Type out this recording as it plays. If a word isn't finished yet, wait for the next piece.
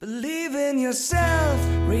Believe in yourself,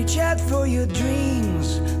 reach out for your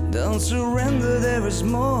dreams. Don't surrender, there is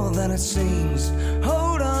more than it seems.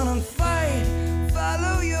 Hold on and fight,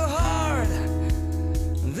 follow your heart.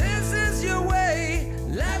 This is your way,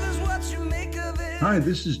 life is what you make of it. Hi,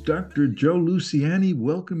 this is Dr. Joe Luciani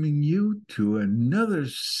welcoming you to another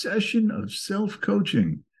session of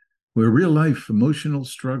self-coaching, where real-life emotional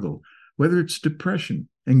struggle, whether it's depression,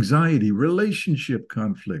 anxiety, relationship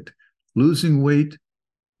conflict, losing weight,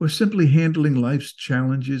 or simply handling life's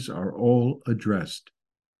challenges are all addressed,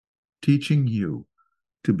 teaching you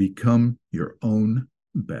to become your own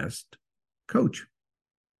best coach.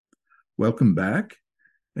 Welcome back.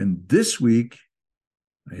 And this week,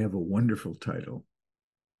 I have a wonderful title.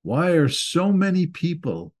 Why are so many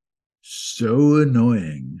people so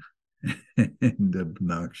annoying and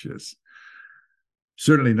obnoxious?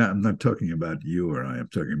 Certainly not, I'm not talking about you or I am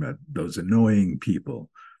talking about those annoying people.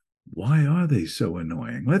 Why are they so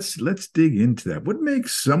annoying? Let's dig into that. What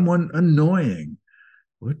makes someone annoying?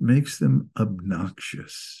 What makes them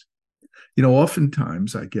obnoxious?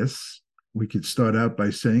 Oftentimes, I guess we could start out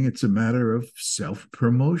by saying it's a matter of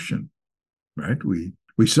self-promotion, right? We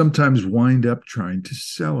sometimes wind up trying to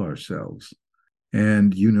sell ourselves.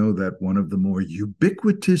 And you know that one of the more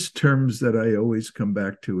ubiquitous terms that I always come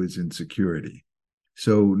back to is insecurity.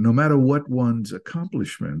 So no matter what one's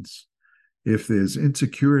accomplishments, if there's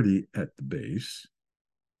insecurity at the base,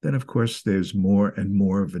 then of course there's more and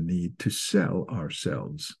more of a need to sell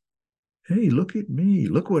ourselves. Hey, look at me.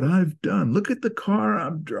 Look what I've done. Look at the car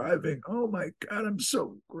I'm driving. Oh my God, I'm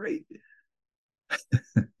so great.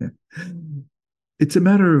 It's a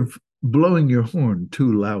matter of blowing your horn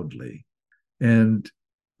too loudly. And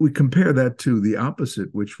we compare that to the opposite,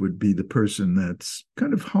 which would be the person that's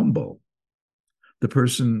kind of humble, the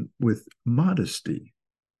person with modesty.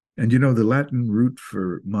 And the Latin root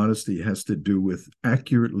for modesty has to do with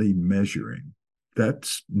accurately measuring.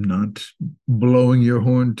 That's not blowing your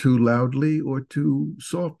horn too loudly or too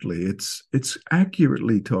softly. It's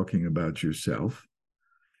accurately talking about yourself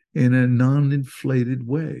in a non-inflated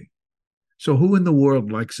way. So who in the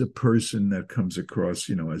world likes a person that comes across,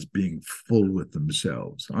 as being full with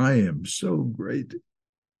themselves? I am so great.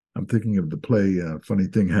 I'm thinking of the play, Funny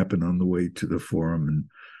Thing Happened on the Way to the Forum, and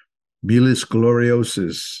Miles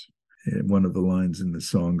Gloriosus, one of the lines in the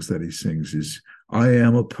songs that he sings is, I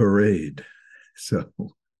am a parade. So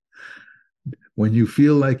when you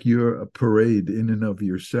feel like you're a parade in and of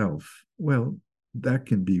yourself, well, that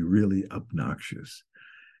can be really obnoxious.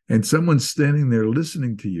 And someone's standing there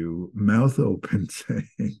listening to you, mouth open,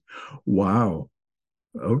 saying, wow,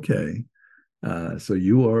 okay, so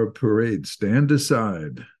you are a parade, stand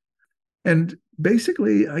aside. And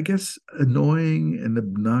basically, I guess annoying and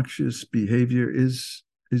obnoxious behavior is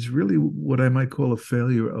really what I might call a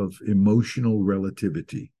failure of emotional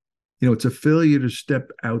relativity. It's a failure to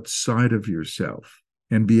step outside of yourself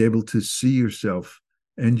and be able to see yourself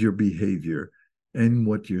and your behavior and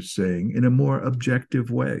what you're saying in a more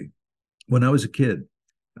objective way. When I was a kid,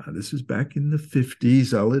 this is back in the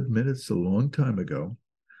 50s, I'll admit it's a long time ago.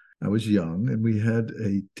 I was young and we had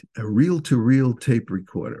a reel-to-reel tape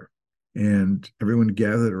recorder. And everyone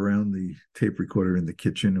gathered around the tape recorder in the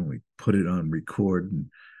kitchen and we put it on record and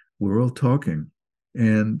we're all talking.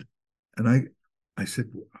 And I said,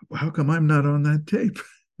 well, how come I'm not on that tape?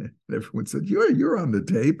 And everyone said, you're on the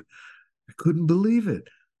tape. I couldn't believe it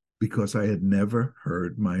because I had never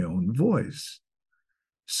heard my own voice.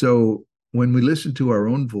 So when we listen to our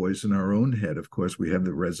own voice in our own head, of course, we have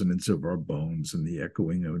the resonance of our bones and the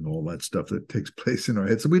echoing and all that stuff that takes place in our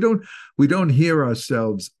head. So we don't hear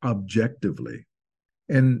ourselves objectively.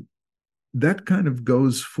 And that kind of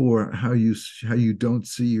goes for how you don't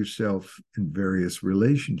see yourself in various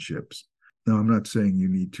relationships. Now, I'm not saying you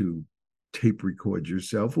need to tape record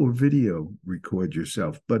yourself or video record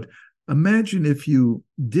yourself, but imagine if you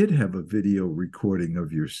did have a video recording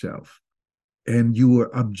of yourself and you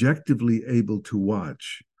were objectively able to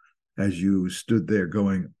watch as you stood there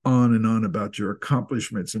going on and on about your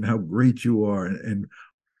accomplishments and how great you are,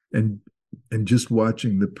 and just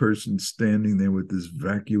watching the person standing there with this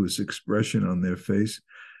vacuous expression on their face,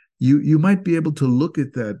 you might be able to look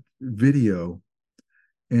at that video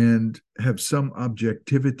and have some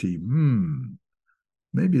objectivity.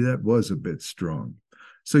 Maybe that was a bit strong.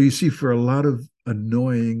 So you see, for a lot of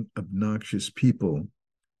annoying, obnoxious people,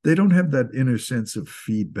 they don't have that inner sense of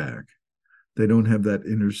feedback. They don't have that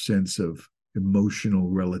inner sense of emotional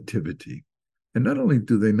relativity. And not only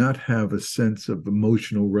do they not have a sense of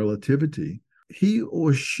emotional relativity, he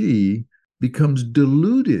or she becomes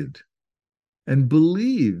deluded and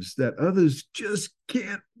believes that others just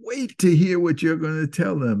can't wait to hear what you're going to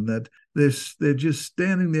tell them, that they're just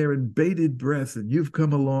standing there in bated breath, and you've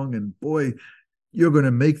come along, and boy, you're going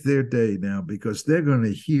to make their day now because they're going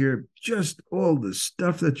to hear just all the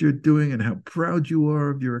stuff that you're doing and how proud you are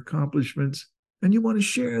of your accomplishments. And you want to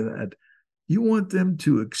share that. You want them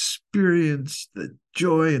to experience the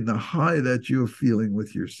joy and the high that you're feeling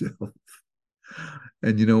with yourself.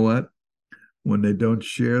 And you know what? When they don't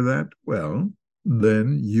share that, well,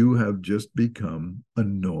 then you have just become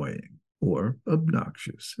annoying or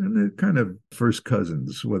obnoxious. And they're kind of first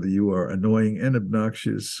cousins, whether you are annoying and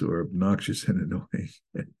obnoxious or obnoxious and annoying.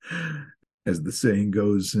 As the saying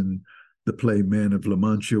goes in the play Man of La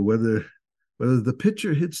Mancha, whether the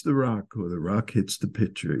pitcher hits the rock or the rock hits the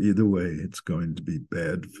pitcher, either way, it's going to be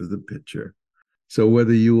bad for the pitcher. So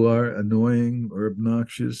whether you are annoying or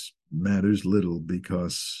obnoxious matters little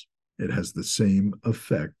because it has the same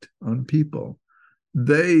effect on people.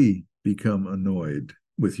 They become annoyed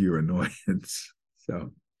with your annoyance.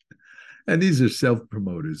 So, and these are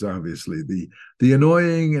self-promoters, obviously. The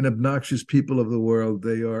annoying and obnoxious people of the world,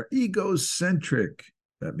 they are egocentric.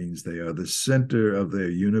 That means they are the center of their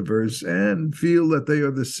universe and feel that they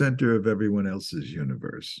are the center of everyone else's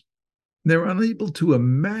universe. They're unable to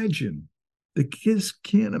imagine. The kids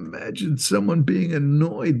can't imagine someone being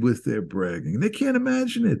annoyed with their bragging. They can't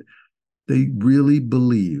imagine it. They really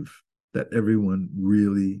believe that everyone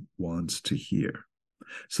really wants to hear.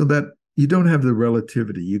 So that you don't have the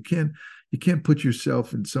relativity. You can't put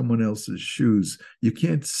yourself in someone else's shoes. You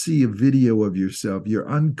can't see a video of yourself. You're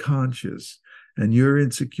unconscious. And your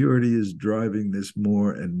insecurity is driving this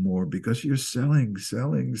more and more because you're selling.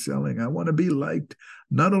 I want to be liked.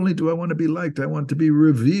 Not only do I want to be liked, I want to be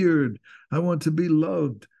revered. I want to be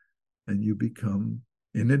loved. And you become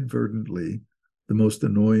inadvertently the most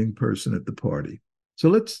annoying person at the party. So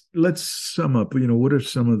let's sum up. What are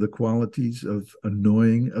some of the qualities of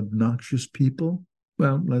annoying, obnoxious people?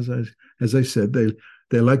 Well, as I said,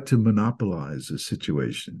 they like to monopolize a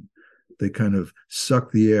situation. They kind of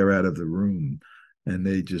suck the air out of the room, and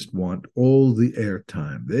they just want all the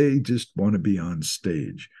airtime. They just want to be on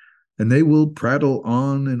stage, and they will prattle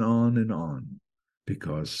on and on and on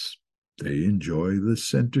because they enjoy the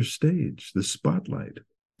center stage, the spotlight.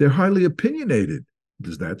 They're highly opinionated.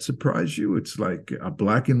 Does that surprise you? It's like a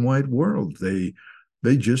black and white world. They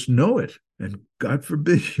just know it. And God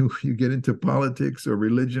forbid you get into politics or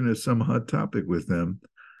religion or some hot topic with them,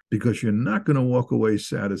 because you're not going to walk away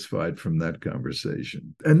satisfied from that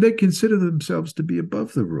conversation. And they consider themselves to be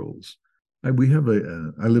above the rules. I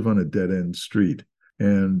live on a dead-end street,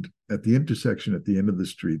 and at the intersection at the end of the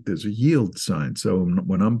street, there's a yield sign. So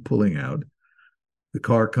when I'm pulling out, the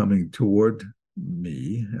car coming toward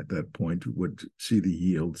me at that point would see the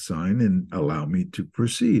yield sign and allow me to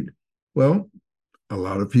proceed. Well, a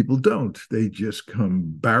lot of people don't. They just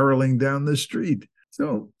come barreling down the street.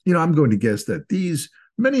 So, I'm going to guess that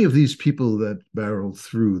many of these people that barrel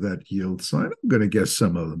through that yield sign, I'm going to guess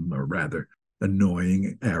some of them are rather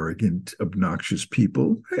annoying, arrogant, obnoxious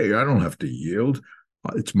people. Hey, I don't have to yield.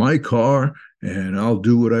 It's my car, and I'll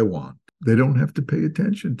do what I want. They don't have to pay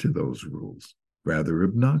attention to those rules. Rather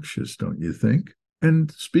obnoxious, don't you think?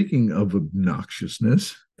 And speaking of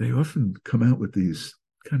obnoxiousness, they often come out with these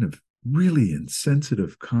kind of really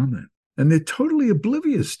insensitive comments, and they're totally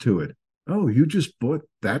oblivious to it. Oh, you just bought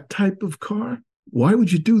that type of car? Why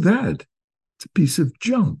would you do that? It's a piece of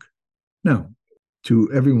junk. Now,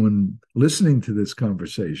 to everyone listening to this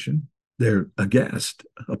conversation, they're aghast,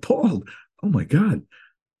 appalled. Oh my God,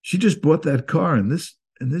 she just bought that car, and this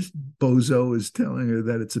bozo is telling her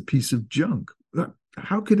that it's a piece of junk.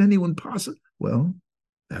 How could anyone possibly? Well,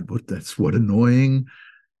 that's what annoying,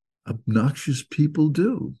 obnoxious people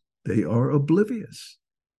do. They are oblivious.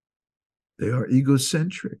 They are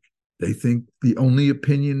egocentric. They think the only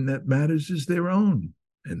opinion that matters is their own.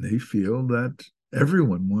 And they feel that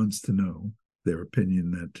everyone wants to know their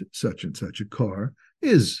opinion that such and such a car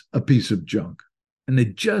is a piece of junk. And they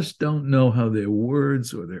just don't know how their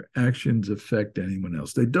words or their actions affect anyone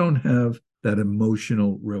else. They don't have that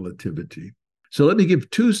emotional relativity. So let me give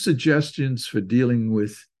 2 suggestions for dealing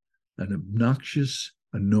with an obnoxious,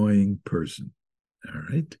 annoying person. All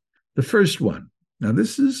right. The first one. Now,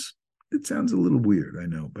 it sounds a little weird, I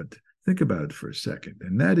know, but think about it for a second.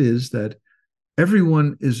 And that is that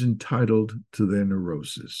everyone is entitled to their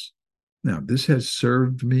neurosis. Now, this has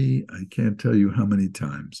served me, I can't tell you how many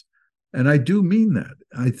times. And I do mean that.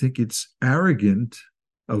 I think it's arrogant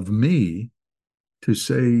of me to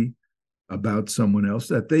say about someone else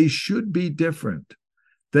that they should be different.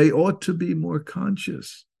 They ought to be more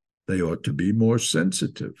conscious. They ought to be more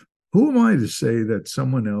sensitive. Who am I to say that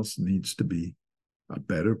someone else needs to be a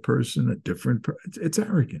better person, a different person? It's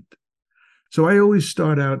arrogant. So I always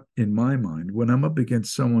start out in my mind when I'm up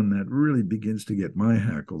against someone that really begins to get my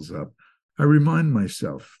hackles up. I remind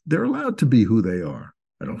myself they're allowed to be who they are.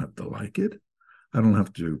 I don't have to like it. I don't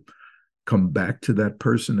have to come back to that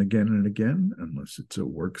person again and again, unless it's a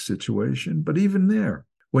work situation. But even there,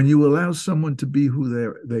 when you allow someone to be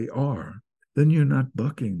who they are, then you're not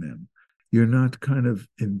bucking them. You're not kind of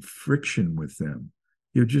in friction with them.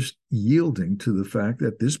 You're just yielding to the fact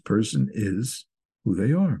that this person is who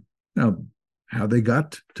they are. Now, how they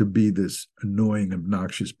got to be this annoying,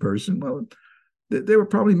 obnoxious person, well, there were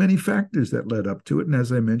probably many factors that led up to it. And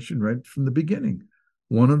as I mentioned right from the beginning,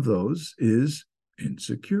 one of those is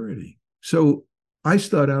insecurity. So I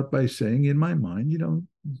start out by saying in my mind,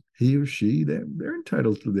 he or she, they're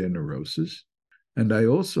entitled to their neurosis. And I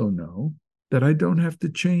also know that I don't have to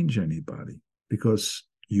change anybody, because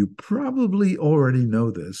you probably already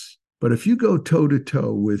know this. But if you go toe to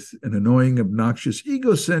toe with an annoying, obnoxious,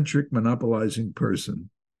 egocentric, monopolizing person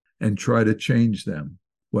and try to change them,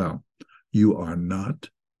 well, you are not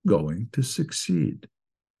going to succeed.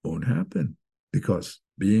 Won't happen, because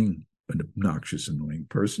being an obnoxious, annoying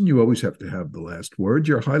person, you always have to have the last word.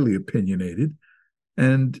 You're highly opinionated,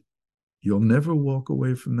 and you'll never walk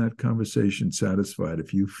away from that conversation satisfied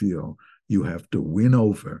if you feel you have to win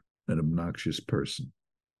over an obnoxious person.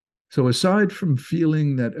 So aside from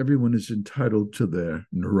feeling that everyone is entitled to their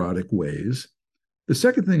neurotic ways, the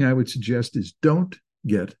second thing I would suggest is don't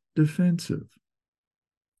get defensive.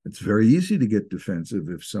 It's very easy to get defensive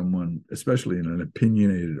if someone, especially in an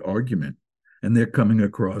opinionated argument, and they're coming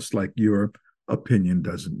across like your opinion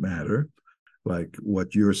doesn't matter, like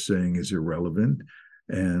what you're saying is irrelevant,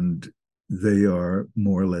 and they are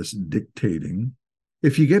more or less dictating.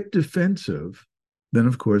 If you get defensive, then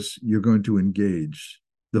of course you're going to engage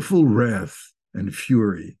the full wrath and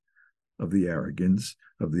fury of the arrogance,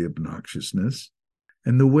 of the obnoxiousness.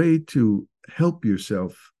 And the way to help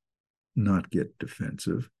yourself not get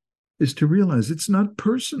defensive is to realize it's not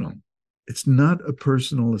personal. It's not a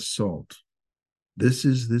personal assault. This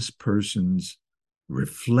is this person's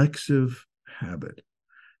reflexive habit.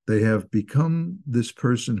 They have become this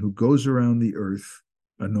person who goes around the earth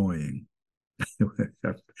annoying.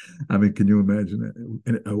 I mean, can you imagine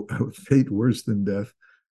a fate worse than death?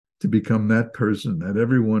 To become that person that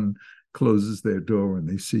everyone closes their door when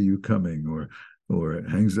they see you coming, or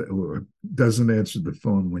hangs or doesn't answer the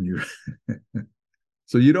phone when you're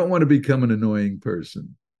so you don't want to become an annoying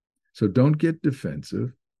person. So don't get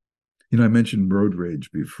defensive. I mentioned road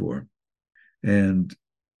rage before, and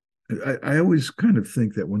I always kind of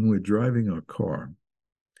think that when we're driving our car,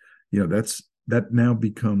 that now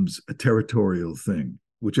becomes a territorial thing.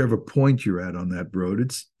 Whichever point you're at on that road,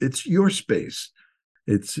 it's your space.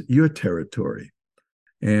 It's your territory.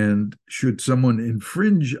 And should someone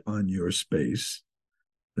infringe on your space,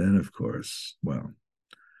 then of course, well,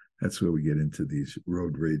 that's where we get into these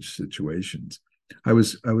road rage situations. I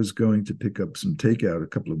was going to pick up some takeout a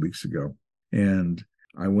couple of weeks ago, and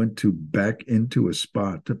I went to back into a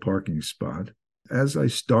parking spot. As I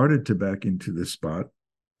started to back into the spot,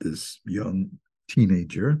 this young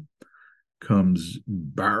teenager comes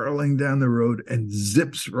barreling down the road and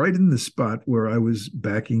zips right in the spot where I was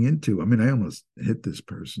backing into. I mean, I almost hit this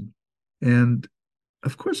person. And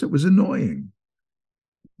of course, it was annoying.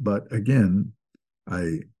 But again,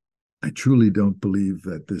 I truly don't believe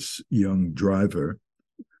that this young driver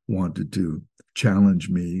wanted to challenge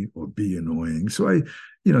me or be annoying. So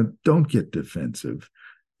don't get defensive.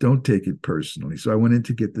 Don't take it personally. So I went in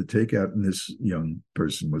to get the takeout, and this young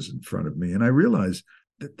person was in front of me. And I realized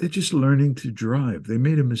that they're just learning to drive. They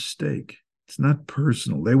made a mistake. It's not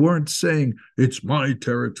personal. They weren't saying, it's my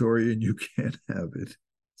territory and you can't have it.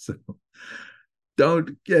 So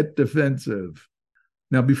don't get defensive.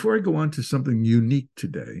 Now, before I go on to something unique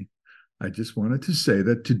today, I just wanted to say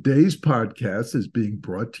that today's podcast is being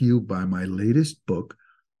brought to you by my latest book,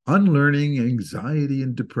 Unlearning Anxiety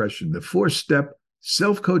and Depression, the four-step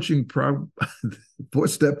self-coaching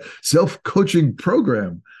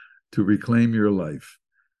program to reclaim your life.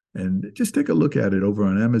 And just take a look at it over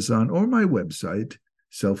on Amazon or my website,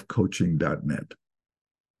 selfcoaching.net.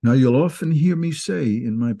 Now, you'll often hear me say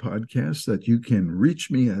in my podcast that you can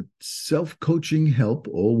reach me at selfcoachinghelp,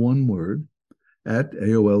 all one word, at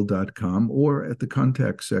AOL.com, or at the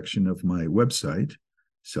contact section of my website,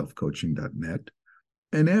 selfcoaching.net,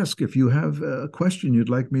 and ask if you have a question you'd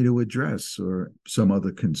like me to address, or some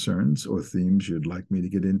other concerns or themes you'd like me to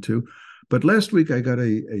get into. But last week I got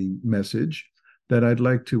a message that I'd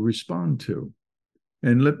like to respond to.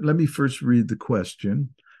 And let me first read the question,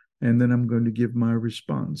 and then I'm going to give my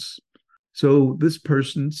response. So this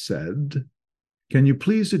person said, Can you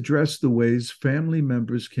please address the ways family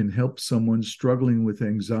members can help someone struggling with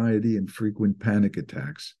anxiety and frequent panic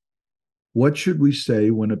attacks? What should we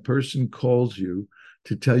say when a person calls you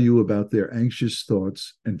to tell you about their anxious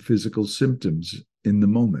thoughts and physical symptoms in the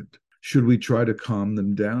moment? Should we try to calm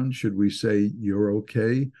them down? Should we say, you're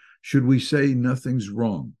okay? Should we say nothing's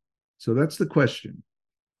wrong? So that's the question.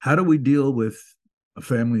 How do we deal with a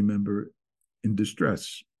family member in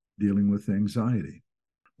distress, dealing with anxiety?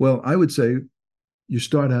 Well, I would say you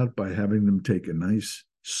start out by having them take a nice,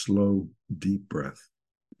 slow, deep breath.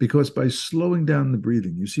 Because by slowing down the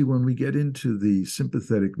breathing, you see, when we get into the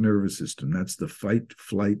sympathetic nervous system, that's the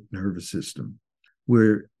fight-flight nervous system,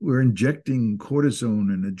 we're injecting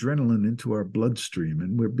cortisone and adrenaline into our bloodstream,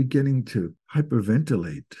 and we're beginning to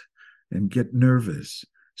hyperventilate and get nervous.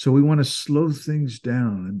 So we want to slow things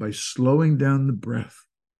down. And by slowing down the breath,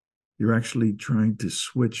 you're actually trying to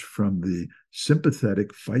switch from the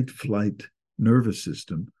sympathetic fight-flight nervous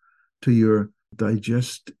system to your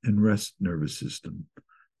digest and rest nervous system,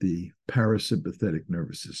 the parasympathetic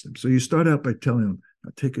nervous system. So you start out by telling them,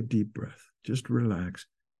 now take a deep breath, just relax,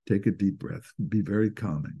 take a deep breath, be very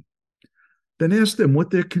calming. Then ask them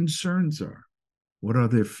what their concerns are. What are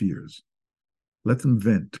their fears? Let them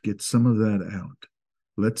vent, get some of that out.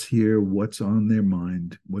 Let's hear what's on their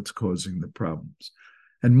mind, what's causing the problems.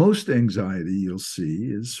 And most anxiety, you'll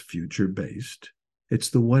see, is future-based.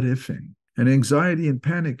 It's the what-ifing. And anxiety and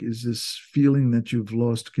panic is this feeling that you've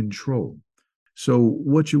lost control. So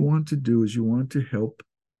what you want to do is you want to help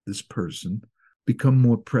this person become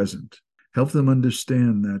more present. Help them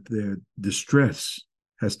understand that their distress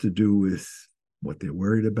has to do with what they're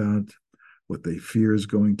worried about, what they fear is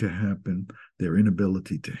going to happen, their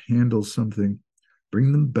inability to handle something.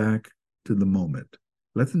 Bring them back to the moment.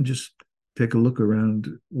 Let them just take a look around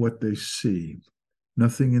what they see.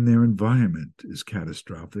 Nothing in their environment is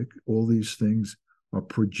catastrophic. All these things are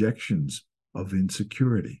projections of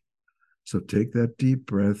insecurity. So take that deep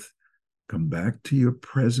breath, come back to your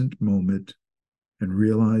present moment, and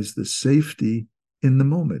realize the safety in the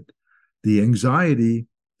moment. The anxiety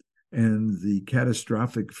and the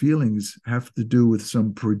catastrophic feelings have to do with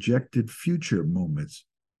some projected future moments,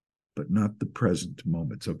 but not the present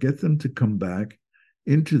moment. So get them to come back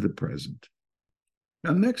into the present.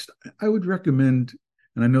 Now, next, I would recommend,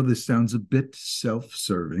 and I know this sounds a bit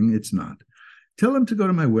self-serving, it's not. Tell them to go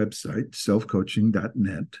to my website,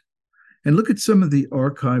 selfcoaching.net, and look at some of the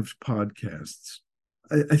archived podcasts.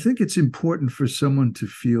 I think it's important for someone to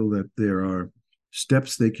feel that there are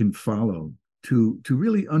steps they can follow to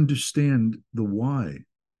really understand the why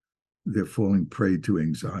they're falling prey to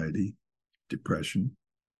anxiety, depression,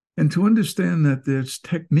 and to understand that there's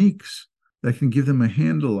techniques that can give them a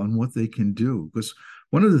handle on what they can do. Because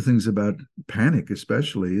one of the things about panic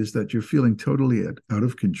especially is that you're feeling totally out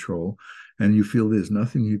of control and you feel there's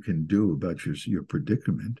nothing you can do about your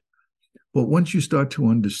predicament. But once you start to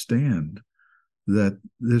understand that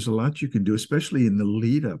there's a lot you can do, especially in the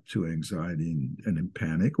lead up to anxiety and in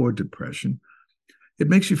panic or depression, it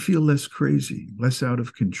makes you feel less crazy, less out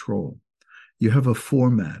of control. You have a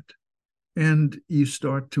format, and you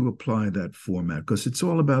start to apply that format because it's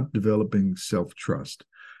all about developing self-trust.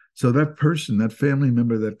 So that person, that family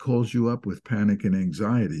member that calls you up with panic and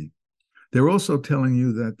anxiety, they're also telling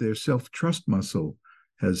you that their self-trust muscle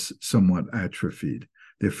has somewhat atrophied.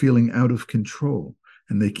 They're feeling out of control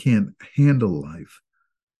and they can't handle life.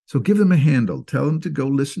 So give them a handle. Tell them to go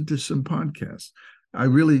listen to some podcasts. I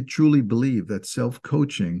really, truly believe that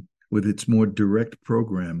self-coaching, with its more direct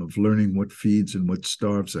program of learning what feeds and what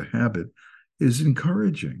starves a habit, is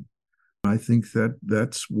encouraging. I think that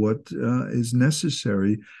that's what is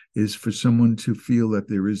necessary, is for someone to feel that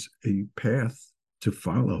there is a path to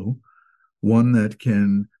follow, one that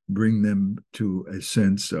can bring them to a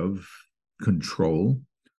sense of control,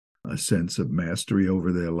 a sense of mastery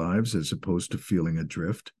over their lives, as opposed to feeling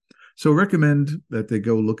adrift. So recommend that they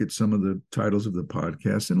go look at some of the titles of the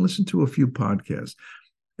podcast and listen to a few podcasts.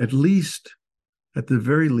 At the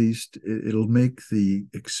very least, it'll make the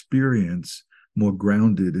experience more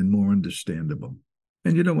grounded and more understandable.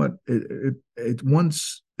 And you know what?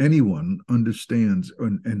 Once anyone understands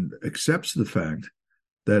and accepts the fact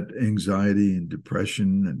that anxiety and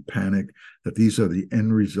depression and panic, that these are the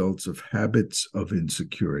end results of habits of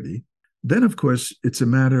insecurity, then, of course, it's a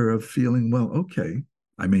matter of feeling, well, okay,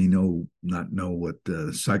 I may not know what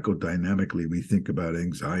psychodynamically we think about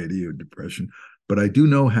anxiety or depression, but I do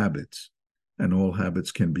know habits, and all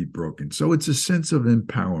habits can be broken. So it's a sense of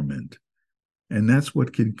empowerment. And that's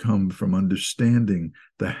what can come from understanding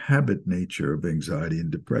the habit nature of anxiety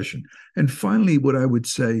and depression. And finally, what I would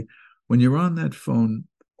say, when you're on that phone,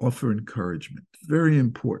 offer encouragement. Very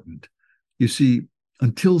important. You see,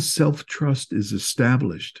 until self-trust is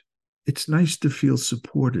established, it's nice to feel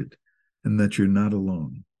supported and that you're not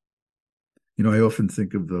alone. I often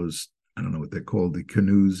think of those, I don't know what they're called, the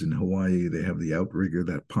canoes in Hawaii. They have the outrigger,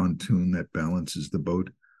 that pontoon that balances the boat.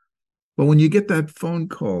 But when you get that phone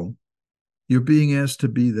call, you're being asked to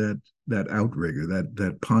be that outrigger,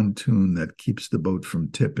 that pontoon that keeps the boat from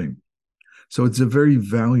tipping. So it's a very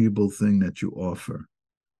valuable thing that you offer.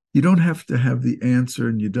 You don't have to have the answer,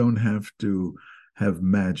 and you don't have to have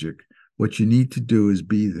magic. What you need to do is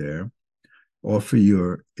be there, offer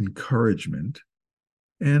your encouragement.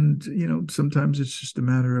 And, sometimes it's just a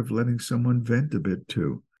matter of letting someone vent a bit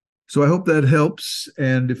too. So I hope that helps.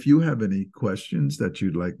 And if you have any questions that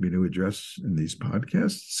you'd like me to address in these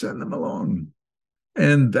podcasts, send them along.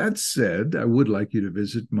 And that said, I would like you to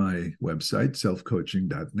visit my website,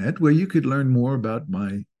 selfcoaching.net, where you could learn more about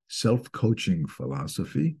my self-coaching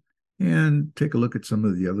philosophy and take a look at some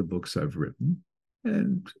of the other books I've written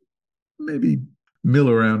and maybe mill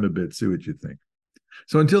around a bit, see what you think.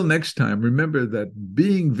 So until next time, remember that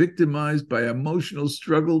being victimized by emotional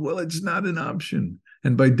struggle, well, it's not an option.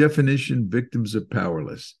 And by definition, victims are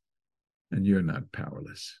powerless. And you're not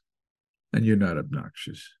powerless. And you're not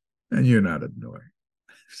obnoxious. And you're not annoy.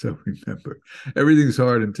 So remember, everything's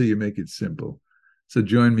hard until you make it simple. So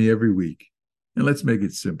join me every week, and let's make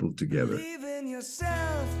it simple together. Believe in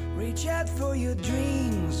yourself, reach out for your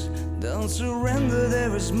dreams. Don't surrender,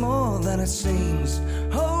 there is more than it seems.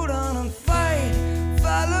 Hold on and fight,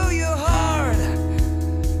 follow your heart.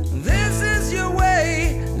 This is your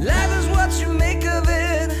way, life is what you make of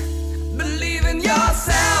it. Believe in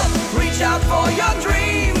yourself, reach out for your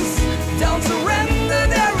dreams. Don't surrender,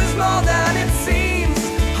 there is more than it seems.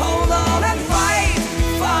 Hold on and fight,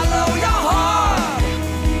 follow your heart.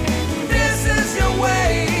 This is your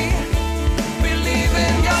way. Believe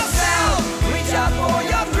in yourself, reach out for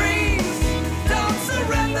your dreams. Don't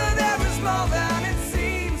surrender, there is more than it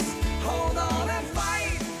seems. Hold on and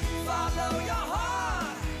fight, follow your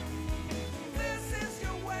heart. This is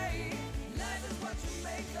your way, life is what you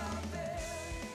make of it.